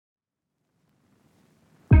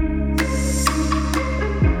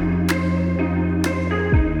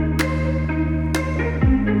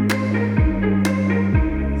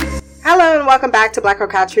welcome back to Black Girl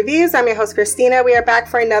Couch Reviews. I'm your host, Christina. We are back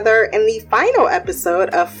for another and the final episode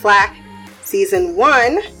of Flack Season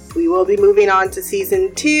 1. We will be moving on to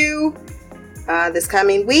Season 2 this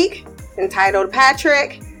coming week, entitled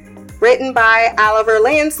Patrick, written by Oliver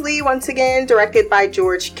Lansley, once again, directed by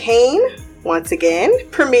George Kane, once again,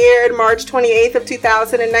 premiered March 28th of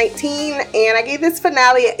 2019, and I gave this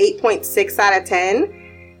finale an 8.6 out of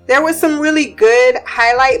 10. There was some really good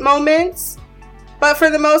highlight moments, but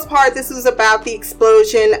for the most part, this was about the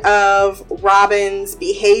explosion of Robin's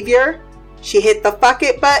behavior. She hit the fuck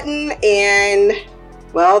it button, and,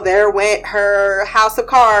 well, there went her house of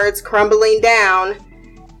cards crumbling down,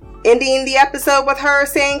 ending the episode with her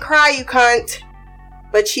saying, "Cry, you cunt."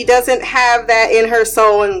 But she doesn't have that in her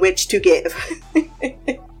soul in which to give.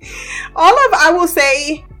 I will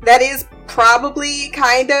say, that is probably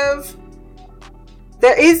kind of,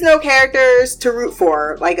 there is no characters to root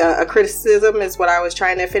for. Like a criticism is what I was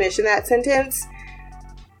trying to finish in that sentence.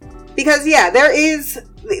 Because yeah,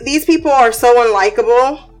 these people are so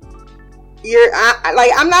unlikable.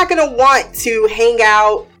 I'm not gonna want to hang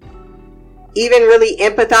out, even really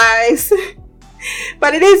empathize.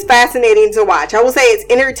 But it is fascinating to watch. I will say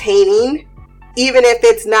it's entertaining, even if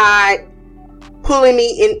it's not pulling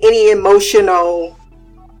me in any emotional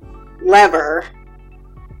lever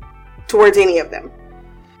towards any of them.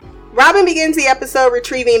 Robin begins the episode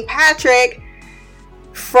retrieving Patrick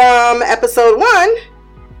from episode 1.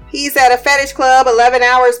 He's at a fetish club 11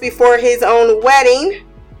 hours before his own wedding.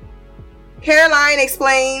 Caroline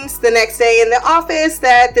explains the next day in the office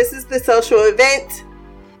that this is the social event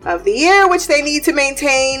of the year, which they need to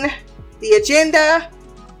maintain the agenda.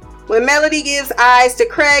 When Melody gives eyes to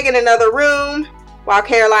Craig in another room, while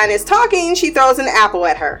Caroline is talking, she throws an apple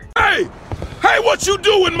at her. Hey, what you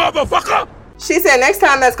doing, motherfucker? She said next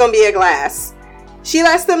time that's gonna be a glass. She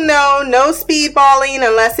lets them know no speedballing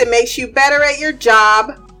unless it makes you better at your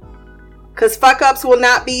job, cause fuck-ups will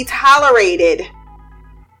not be tolerated.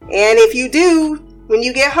 And if you do, when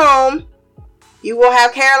you get home, you will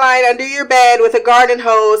have Caroline under your bed with a garden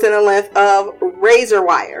hose and a length of razor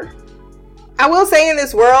wire. I will say in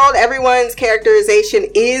this world, everyone's characterization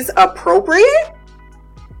is appropriate,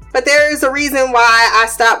 but there is a reason why I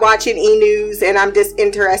stopped watching E-News and I'm just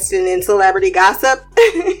interested in celebrity gossip.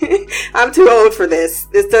 I'm too old for this.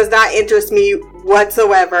 This does not interest me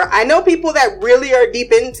whatsoever. I know people that really are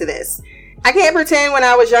deep into this. I can't pretend when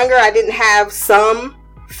I was younger I didn't have some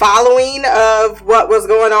following of what was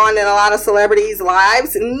going on in a lot of celebrities'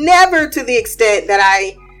 lives. Never to the extent that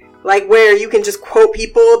I like where you can just quote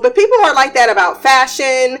people, but people are like that about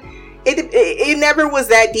fashion. It never was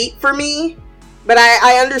that deep for me, but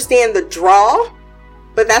I understand the draw.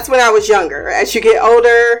 But that's when I was younger. As you get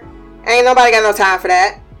older, ain't nobody got no time for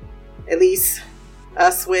that. At least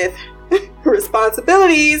us with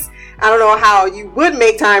responsibilities. I don't know how you would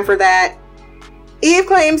make time for that. Eve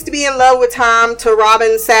claims to be in love with Tom to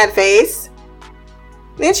Robin's sad face.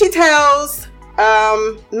 Then she tells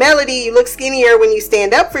Melody, you look skinnier when you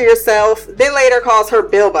stand up for yourself. Then later calls her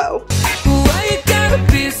Bilbo. Why you gotta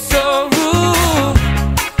be so rude?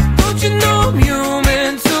 Don't you know I'm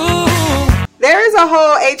human too? There is a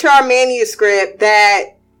whole HR manuscript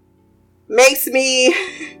that makes me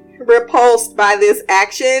repulsed by this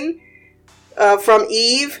action from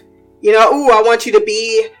Eve. You know, I want you to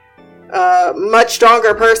be a much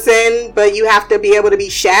stronger person, but you have to be able to be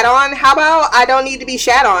shat on. How about I don't need to be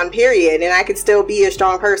shat on, period, and I can still be a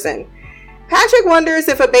strong person? Patrick wonders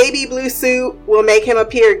if a baby blue suit will make him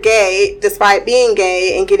appear gay, despite being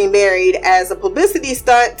gay and getting married, as a publicity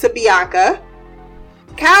stunt to Bianca.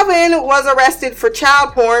 Calvin was arrested for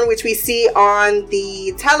child porn, which we see on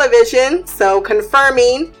the television, so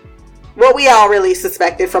confirming what we all really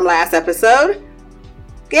suspected from last episode.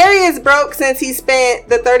 Gary is broke since he spent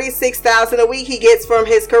the $36,000 a week he gets from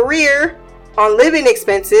his career on living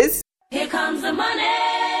expenses. Here comes the money.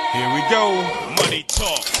 Here we go. Money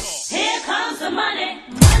talk. Here comes the money.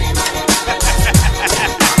 Money.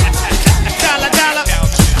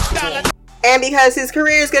 Dollar. And because his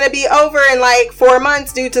career is going to be over in like 4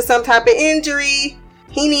 months due to some type of injury,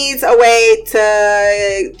 he needs a way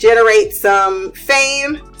to generate some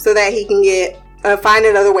fame so that he can find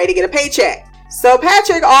another way to get a paycheck. So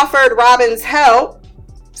Patrick offered Robin's help,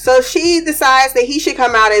 so she decides that he should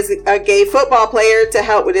come out as a gay football player to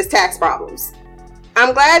help with his tax problems.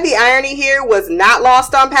 I'm glad the irony here was not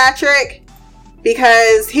lost on Patrick,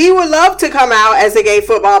 because he would love to come out as a gay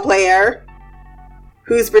football player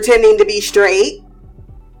who's pretending to be straight.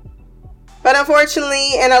 But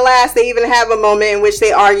unfortunately, and alas, they even have a moment in which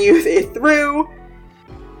they argue it through.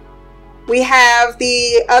 We have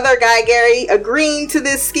the other guy, Gary, agreeing to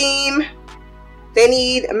this scheme. They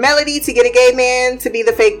need Melody to get a gay man to be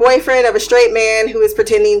the fake boyfriend of a straight man who is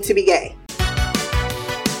pretending to be gay.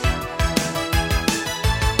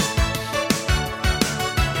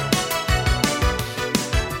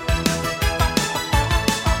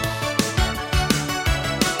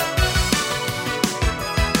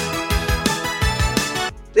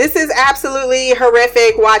 This is absolutely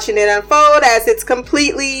horrific watching it unfold, as it's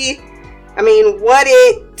completely, what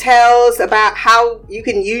it tells about how you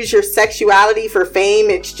can use your sexuality for fame.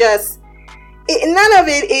 It's just, none of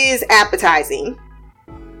it is appetizing.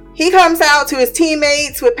 He comes out to his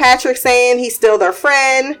teammates with Patrick saying he's still their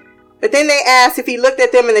friend, but then they ask if he looked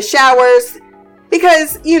at them in the showers,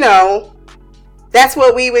 because, that's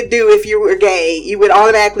what we would do if you were gay. You would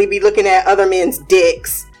automatically be looking at other men's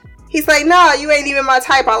dicks. He's like, nah, you ain't even my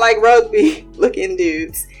type. I like rugby looking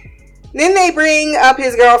dudes. Then they bring up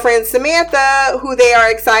his girlfriend, Samantha, who they are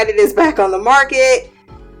excited is back on the market.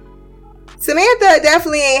 Samantha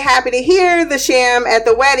definitely ain't happy to hear the sham at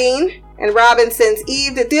the wedding, and Robin sends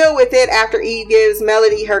Eve to deal with it after Eve gives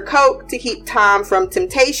Melody her coke to keep Tom from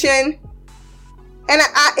temptation. And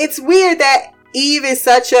it's weird that Eve is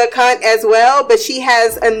such a cunt as well, but she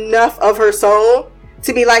has enough of her soul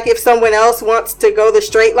to be like, if someone else wants to go the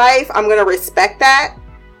straight life, I'm going to respect that.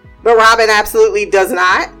 But Robin absolutely does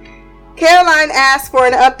not. Caroline asks for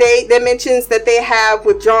an update that mentions that they have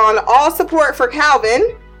withdrawn all support for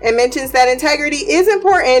Calvin, and mentions that integrity is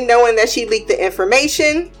important, knowing that she leaked the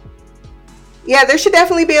information. Yeah, there should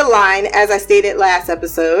definitely be a line, as I stated last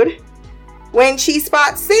episode. When she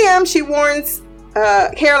spots Sam, she warns,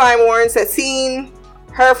 Caroline warns that seeing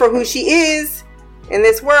her for who she is in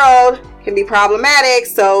this world can be problematic,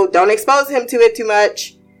 so don't expose him to it too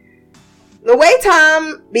much. The way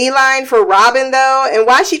Tom beeline for Robin, though, and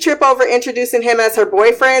why she trip over introducing him as her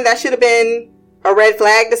boyfriend, that should have been a red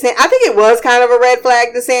flag to Sam. I think it was kind of a red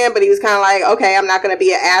flag to Sam, but he was kind of like, okay, I'm not going to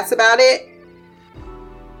be an ass about it.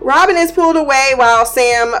 Robin is pulled away while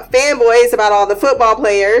Sam fanboys about all the football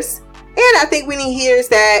players, and I think when he hears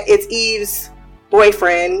that it's Eve's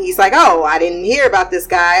boyfriend, he's like, oh, I didn't hear about this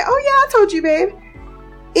guy. Oh yeah, I told you, babe.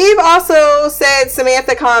 Eve also said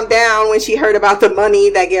Samantha calmed down when she heard about the money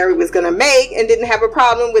that Gary was going to make and didn't have a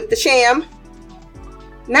problem with the sham.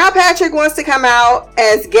 Now Patrick wants to come out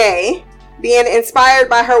as gay, being inspired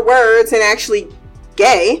by her words and actually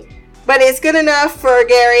gay, but it's good enough for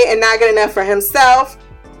Gary and not good enough for himself.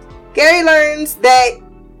 Gary learns that,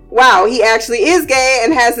 wow, he actually is gay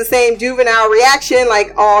and has the same juvenile reaction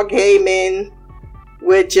like all gay men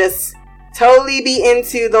would just totally be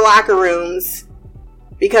into the locker rooms.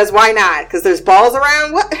 Because why not? Because there's balls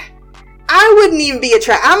around? What? I wouldn't even be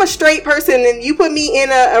attracted. I'm a straight person and you put me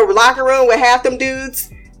in a locker room with half them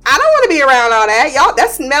dudes. I don't want to be around all that. Y'all,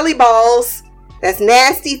 that's smelly balls. That's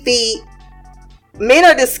nasty feet. Men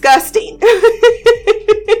are disgusting.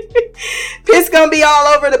 Piss gonna be all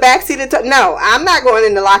over the backseat of no, I'm not going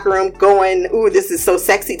in the locker room going, ooh, this is so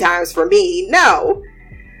sexy times for me. No.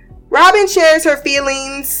 Robin shares her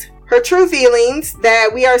feelings, her true feelings, that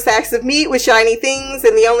we are sacks of meat with shiny things,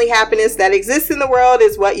 and the only happiness that exists in the world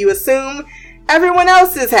is what you assume everyone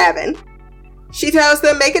else is having. She tells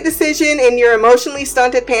them, make a decision in your emotionally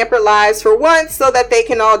stunted, pampered lives for once so that they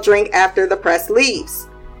can all drink after the press leaves.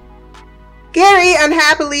 Gary,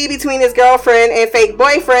 unhappily between his girlfriend and fake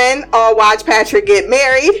boyfriend, all watch Patrick get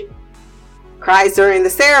married. Cries during the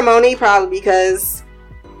ceremony, probably because,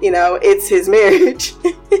 it's his marriage.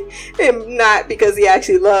 And not because he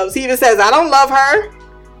actually loves. He even says, I don't love her.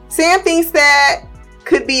 Sam thinks that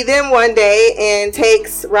could be them one day and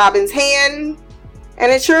takes Robin's hand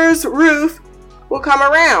and ensures Ruth will come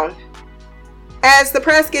around. As the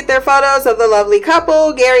press get their photos of the lovely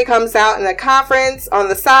couple, Gary comes out in a conference on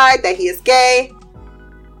the side that he is gay.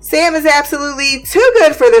 Sam is absolutely too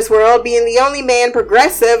good for this world, being the only man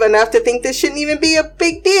progressive enough to think this shouldn't even be a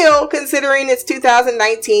big deal, considering it's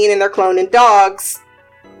 2019 and they're cloning dogs.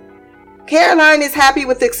 Caroline is happy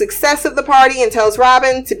with the success of the party and tells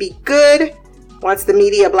Robin to be good once the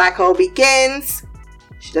media black hole begins.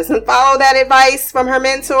 She doesn't follow that advice from her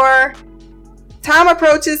mentor. Tom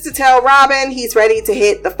approaches to tell Robin he's ready to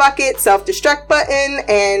hit the fuck it self-destruct button,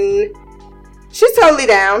 and she's totally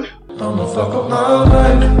down. I'ma fuck up my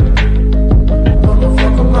life. I'ma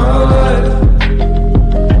fuck up my life.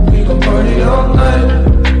 We gon' party all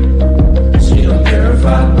night. She don't care if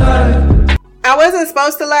I die. I wasn't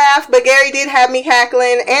supposed to laugh, but Gary did have me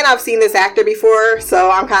cackling, and I've seen this actor before, so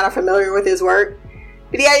I'm kind of familiar with his work.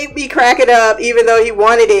 But yeah, he'd be cracking up, even though he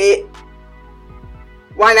wanted it.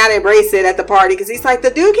 Why not embrace it at the party? Because he's like, the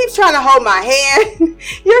dude keeps trying to hold my hand.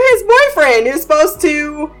 You're his boyfriend. You're supposed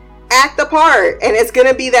to act the part, and it's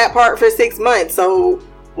gonna be that part for 6 months. So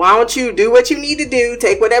Why don't you do what you need to do,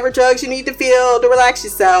 take whatever drugs you need to feel to relax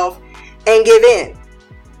yourself, and give in.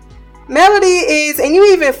 Melody is, and you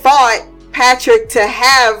even fought Patrick to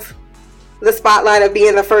have the spotlight of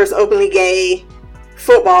being the first openly gay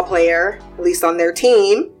football player, at least on their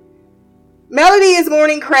team. Melody is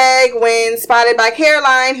mourning Craig when spotted by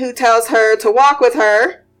Caroline, who tells her to walk with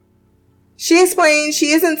her. She explains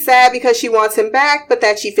she isn't sad because she wants him back, but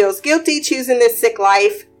that she feels guilty choosing this sick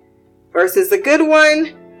life versus a good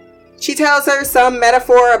one. She tells her some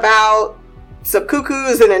metaphor about some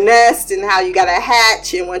cuckoos in a nest and how you gotta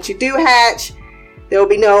hatch, and once you do hatch, there will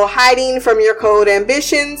be no hiding from your cold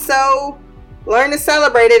ambition, so learn to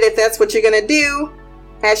celebrate it if that's what you're gonna do,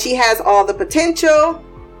 as she has all the potential.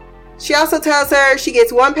 She also tells her she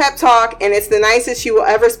gets one pep talk and it's the nicest she will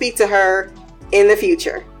ever speak to her in the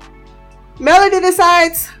future. Melody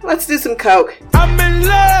decides, let's do some coke. I'm in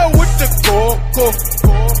love with the coco.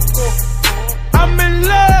 I'm in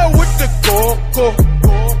love with the coco.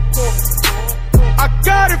 I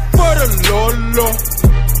got it for the Lolo.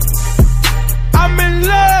 I'm in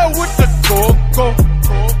love with the coco.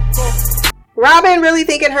 Robin, really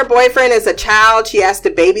thinking her boyfriend is a child she has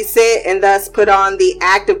to babysit and thus put on the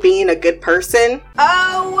act of being a good person.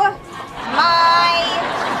 Oh my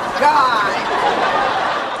God.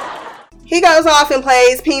 He goes off and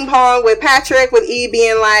plays ping pong with Patrick, with Eve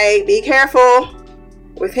being like, be careful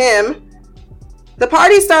with him. The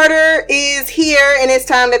party starter is here and it's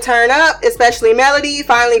time to turn up, especially Melody,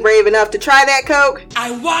 finally brave enough to try that coke.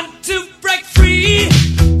 I want to break free.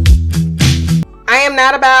 I am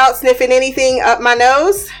not about sniffing anything up my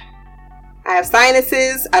nose. I have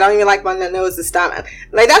sinuses. I don't even like my nose to stomach.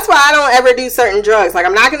 Like, that's why I don't ever do certain drugs. Like,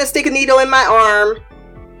 I'm not going to stick a needle in my arm.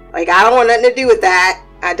 Like, I don't want nothing to do with that.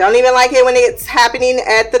 I don't even like it when it's happening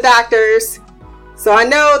at the doctor's. So I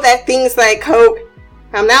know that things like coke,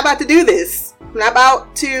 I'm not about to do this. I'm not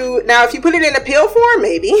about to. Now, if you put it in a pill form,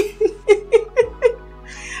 maybe.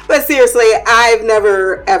 But seriously, I've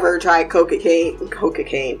never ever tried cocaine,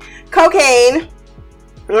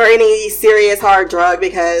 or any serious hard drug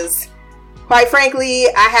because, quite frankly,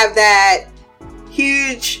 I have that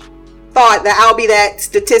huge thought that I'll be that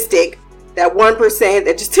statistic, that 1%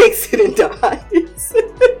 that just takes it and dies.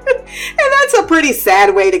 And that's a pretty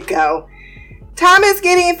sad way to go. Tom is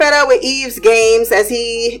getting fed up with Eve's games as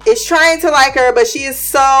he is trying to like her, but she is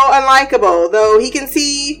so unlikable. Though he can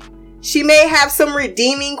see she may have some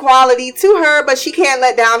redeeming quality to her, but she can't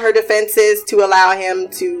let down her defenses to allow him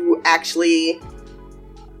to actually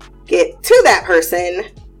get to that person.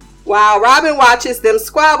 While Robin watches them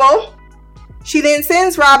squabble, she then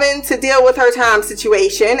sends Robin to deal with her Tom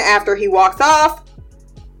situation after he walks off.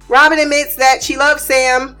 Robin admits that she loves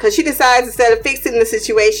Sam because she decides instead of fixing the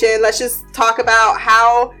situation, let's just talk about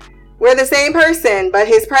how we're the same person, but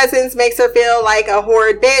his presence makes her feel like a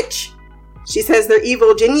horrid bitch. She says they're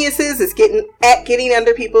evil geniuses, is getting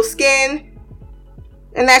under people's skin,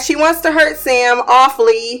 and that she wants to hurt Sam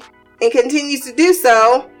awfully and continues to do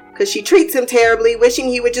so because she treats him terribly, wishing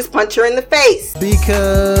he would just punch her in the face.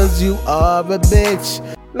 Because you are a bitch.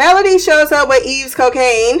 Melody shows up with Eve's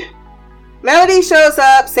cocaine. Melody shows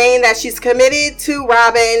up saying that she's committed to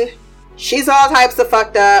Robin. She's all types of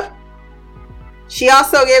fucked up. She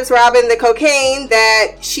also gives Robin the cocaine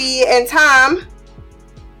that she and Tom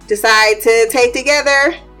decide to take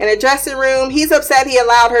together in a dressing room. He's upset he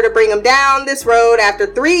allowed her to bring him down this road after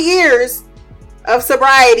 3 years of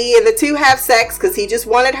sobriety, and the two have sex because he just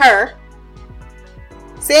wanted her.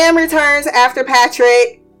 Sam returns after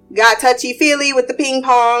Patrick got touchy-feely with the ping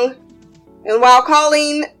pong, and while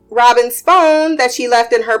calling Robin's phone that she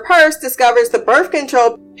left in her purse, discovers the birth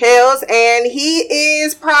control pills, and he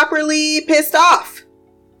is properly pissed off.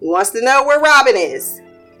 He wants to know where Robin is.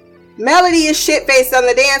 Melody is shit-faced on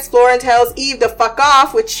the dance floor and tells Eve to fuck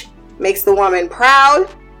off, which makes the woman proud.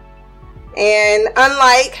 And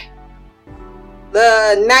unlike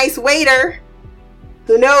the nice waiter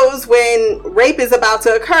who knows when rape is about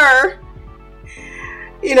to occur,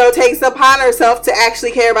 takes upon herself to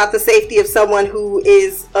actually care about the safety of someone who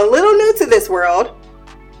is a little new to this world.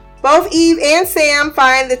 Both Eve and Sam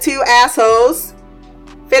find the two assholes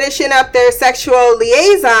finishing up their sexual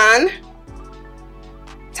liaison.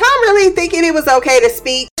 Tom really thinking it was okay to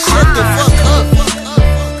speak. Shut the fuck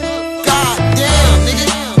up. God damn,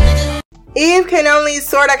 nigga. Eve can only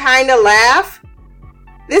sorta kinda laugh.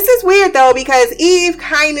 This is weird though, because Eve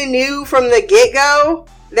kinda knew from the get-go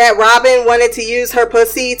that Robin wanted to use her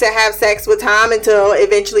pussy to have sex with Tom until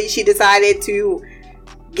eventually she decided to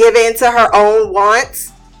give in to her own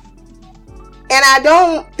wants. And I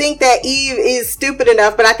don't think that Eve is stupid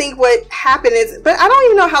enough, but I think what happened is, but I don't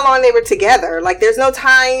even know how long they were together. Like, there's no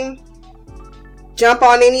time jump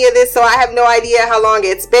on any of this, so I have no idea how long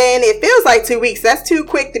it's been. It feels like 2 weeks. That's too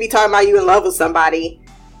quick to be talking about you in love with somebody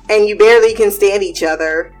and you barely can stand each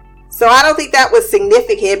other. So I don't think that was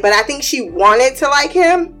significant, but I think she wanted to like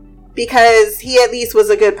him because he at least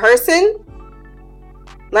was a good person.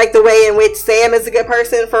 Like the way in which Sam is a good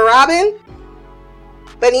person for Robin.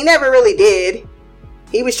 But he never really did.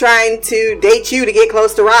 He was trying to date you to get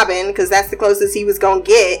close to Robin because that's the closest he was going to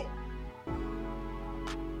get.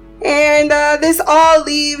 And this all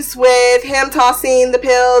leaves with him tossing the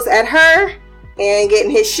pills at her and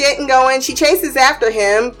getting his shit and going. She chases after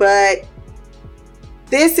him, but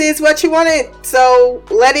this is what you wanted, so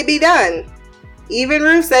let it be done. Even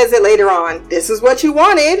Ruth says it later on. This is what you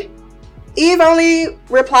wanted. Eve only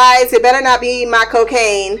replies, it better not be my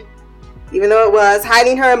cocaine, even though it was,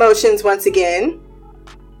 hiding her emotions once again.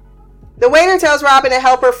 The waiter tells Robin to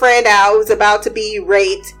help her friend out who's about to be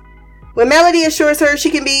raped. When Melody assures her she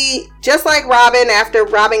can be just like Robin after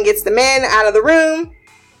Robin gets the men out of the room,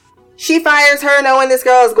 she fires her knowing this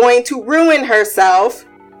girl is going to ruin herself.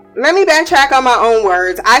 Let me backtrack on my own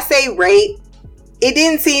words. I say rape. It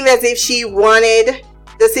didn't seem as if she wanted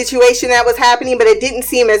the situation that was happening, but it didn't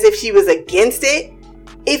seem as if she was against it.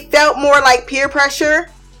 It felt more like peer pressure,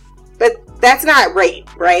 but that's not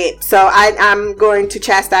rape, right? So I'm going to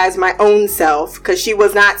chastise my own self because she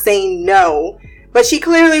was not saying no. But she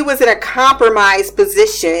clearly was in a compromised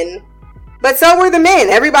position. But so were the men.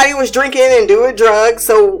 Everybody was drinking and doing drugs.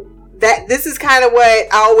 So this is kind of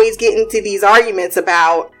what I always get into these arguments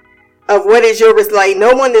about. Of what is your risk. Like,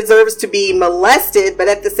 no one deserves to be molested. But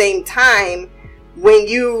at the same time, when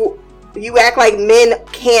you act like men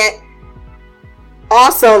can't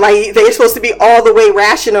also, like, they're supposed to be all the way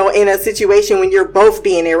rational in a situation when you're both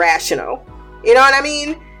being irrational. You know what I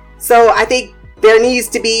mean? So I think there needs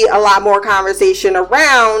to be a lot more conversation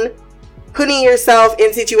around putting yourself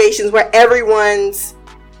in situations where everyone's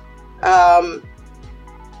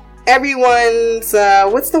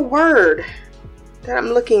what's the word that I'm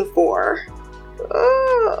looking for?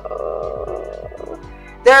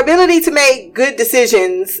 Their ability to make good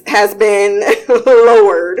decisions has been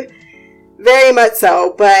lowered. Very much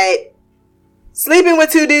so. But sleeping with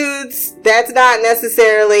two dudes, that's not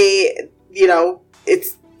necessarily,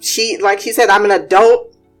 like she said, I'm an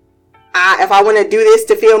adult. If I want to do this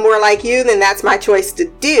to feel more like you, then that's my choice to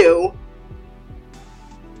do.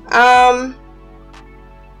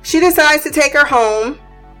 She decides to take her home.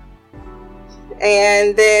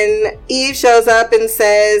 And then Eve shows up and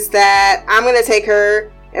says that I'm going to take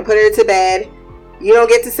her and put her to bed. You don't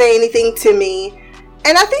get to say anything to me.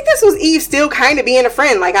 And I think this was Eve still kind of being a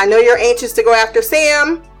friend. Like, I know you're anxious to go after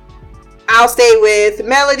Sam. I'll stay with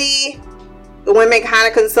Melody. The women kind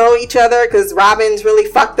of console each other because Robin's really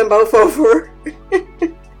fucked them both over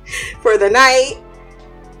for the night.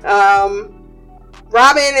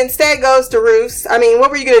 Robin instead goes to Ruth's. I mean,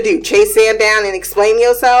 what were you going to do? Chase Sam down and explain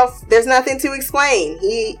yourself? There's nothing to explain.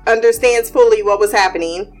 He understands fully what was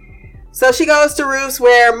happening. So she goes to Ruth's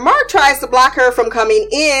where Mark tries to block her from coming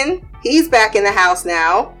in. He's back in the house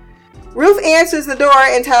now. Ruth answers the door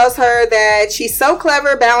and tells her that she's so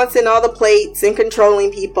clever balancing all the plates and controlling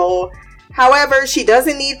people. However, she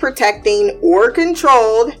doesn't need protecting or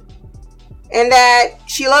controlled, and that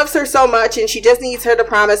she loves her so much and she just needs her to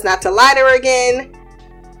promise not to lie to her again.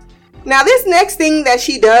 Now, this next thing that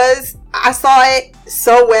she does, I saw it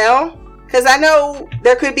so well, because I know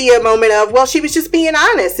there could be a moment of, well, she was just being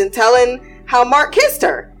honest and telling how Mark kissed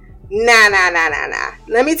her. Nah.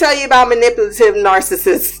 Let me tell you about manipulative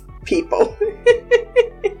narcissist people.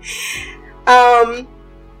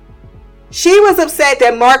 She was upset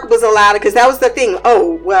that Mark was allowed, because that was the thing.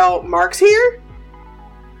 Oh, well, Mark's here?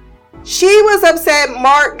 She was upset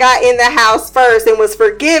Mark got in the house first and was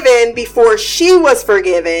forgiven before she was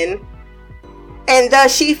forgiven. And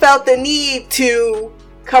thus she felt the need to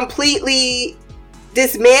completely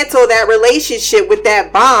dismantle that relationship with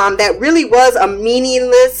that bomb that really was a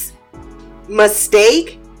meaningless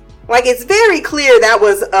mistake. Like, it's very clear that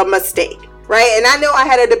was a mistake, right? And I know I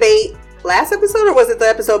had a debate last episode, or was it the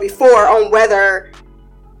episode before, on whether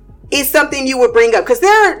it's something you would bring up. Because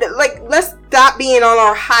there are, like, let's stop being on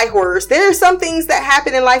our high horse. There are some things that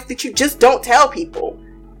happen in life that you just don't tell people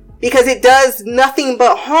because it does nothing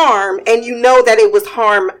but harm, and you know that it was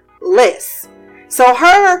harmless. So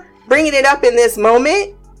her bringing it up in this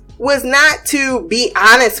moment was not to be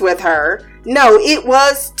honest with her. No, it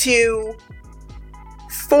was to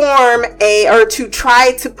to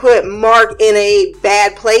try to put Mark in a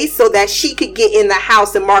bad place so that she could get in the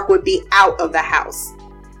house and Mark would be out of the house.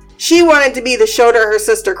 She wanted to be the shoulder her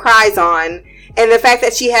sister cries on, and the fact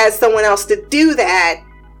that she has someone else to do that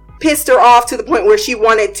pissed her off to the point where she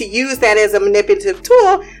wanted to use that as a manipulative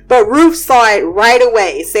tool. But Ruth saw it right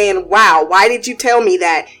away, saying, wow, why did you tell me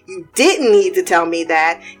that? You didn't need to tell me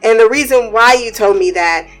that. And the reason why you told me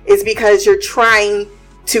that is because you're trying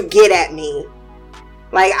to get at me.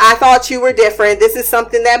 Like, I thought you were different. This is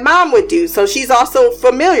something that mom would do. So she's also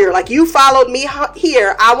familiar. Like, you followed me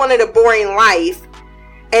here. I wanted a boring life.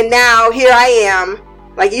 And now here I am.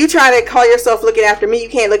 Like, you trying to call yourself looking after me. You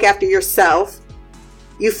can't look after yourself.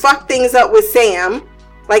 You fucked things up with Sam.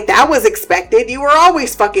 Like, that was expected. You were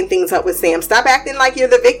always fucking things up with Sam. Stop acting like you're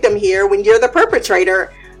the victim here when you're the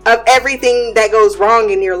perpetrator of everything that goes wrong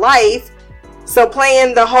in your life. So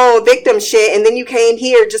playing the whole victim shit, and then you came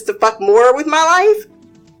here just to fuck more with my life?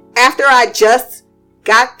 After I just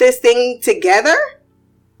got this thing together?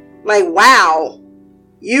 Like, wow.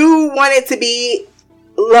 You wanted to be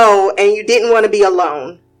low and you didn't want to be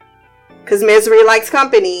alone. Because misery likes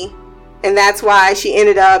company. And that's why she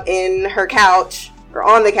ended up in her couch, or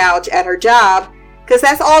on the couch at her job. Because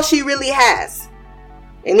that's all she really has.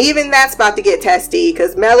 And even that's about to get testy.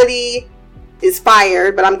 Because Melody is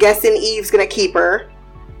fired, but I'm guessing Eve's going to keep her.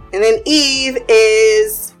 And then Eve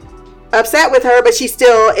is upset with her, but she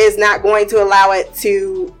still is not going to allow it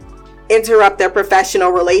to interrupt their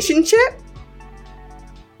professional relationship,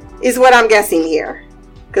 is what I'm guessing here.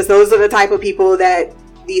 Because those are the type of people that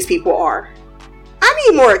these people are. I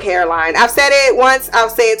need more Caroline. I've said it once, I'll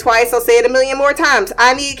say it twice, I'll say it a million more times.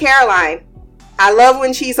 I need Caroline. I love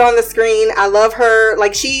when she's on the screen. I love her.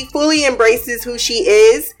 Like, she fully embraces who she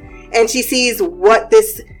is, and she sees what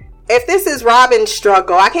this... If this is Robin's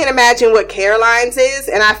struggle, I can't imagine what Caroline's is.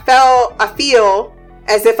 And I feel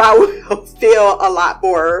as if I will feel a lot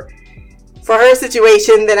more for her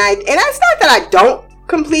situation than and it's not that I don't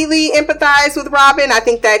completely empathize with Robin. I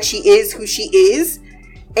think that she is who she is.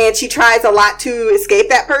 And she tries a lot to escape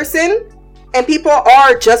that person. And people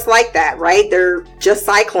are just like that, right? They're just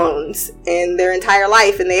cyclones in their entire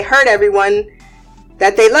life. And they hurt everyone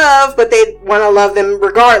that they love, but they want to love them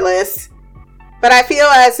regardless. But I feel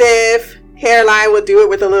as if Caroline would do it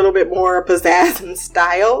with a little bit more pizzazz and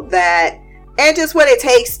style, and just what it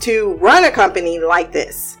takes to run a company like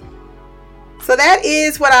this. So that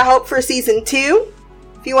is what I hope for season 2.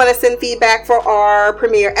 If you want to send feedback for our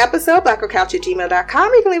premiere episode,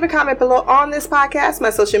 blackgirlcouch@gmail.com, you can leave a comment below on this podcast. My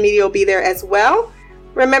social media will be there as well.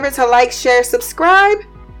 Remember to like, share, subscribe.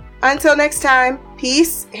 Until next time,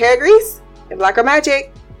 peace, hair grease, and Black Girl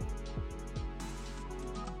Magic.